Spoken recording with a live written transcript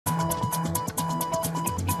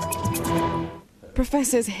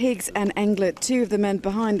Professors Higgs and Englert, two of the men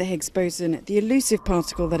behind the Higgs boson, the elusive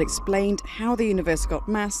particle that explained how the universe got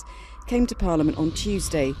mass, came to Parliament on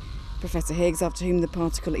Tuesday. Professor Higgs, after whom the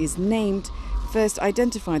particle is named, first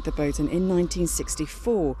identified the boson in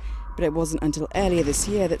 1964, but it wasn't until earlier this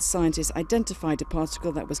year that scientists identified a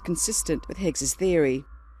particle that was consistent with Higgs's theory.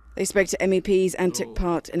 They spoke to MEPs and took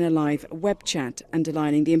part in a live web chat,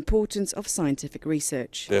 underlining the importance of scientific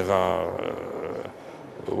research. There are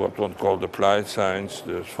what one calls applied science,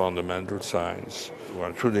 there's fundamental science.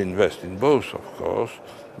 One should invest in both, of course,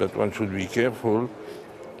 but one should be careful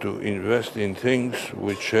to invest in things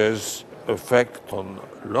which has effect on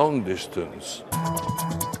long distance.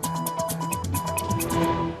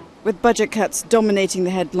 With budget cuts dominating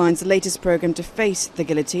the headlines, the latest programme to face the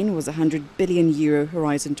guillotine was a €100 billion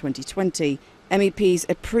Horizon 2020. MEPs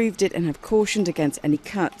approved it and have cautioned against any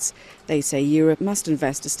cuts. They say Europe must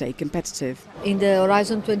invest to stay competitive. In the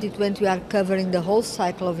Horizon 2020 we are covering the whole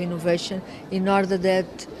cycle of innovation in order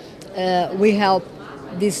that we help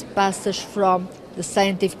this passage from the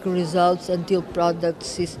scientific results until product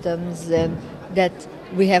systems, and that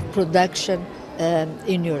we have production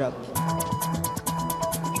in Europe.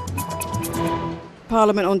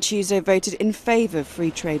 Parliament on Tuesday voted in favour of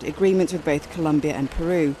free trade agreements with both Colombia and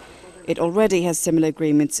Peru. It already has similar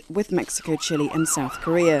agreements with Mexico, Chile and South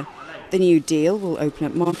Korea. The new deal will open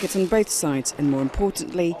up markets on both sides and, more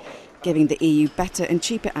importantly, giving the EU better and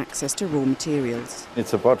cheaper access to raw materials.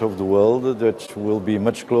 It's a part of the world that will be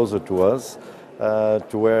much closer to us,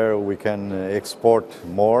 to where we can export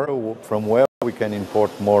more, from where we can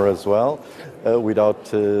import more as well,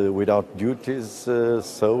 without duties,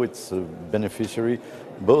 so it's beneficiary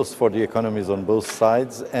both for the economies on both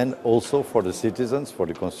sides and also for the citizens, for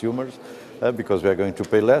the consumers, because we are going to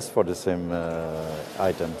pay less for the same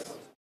items.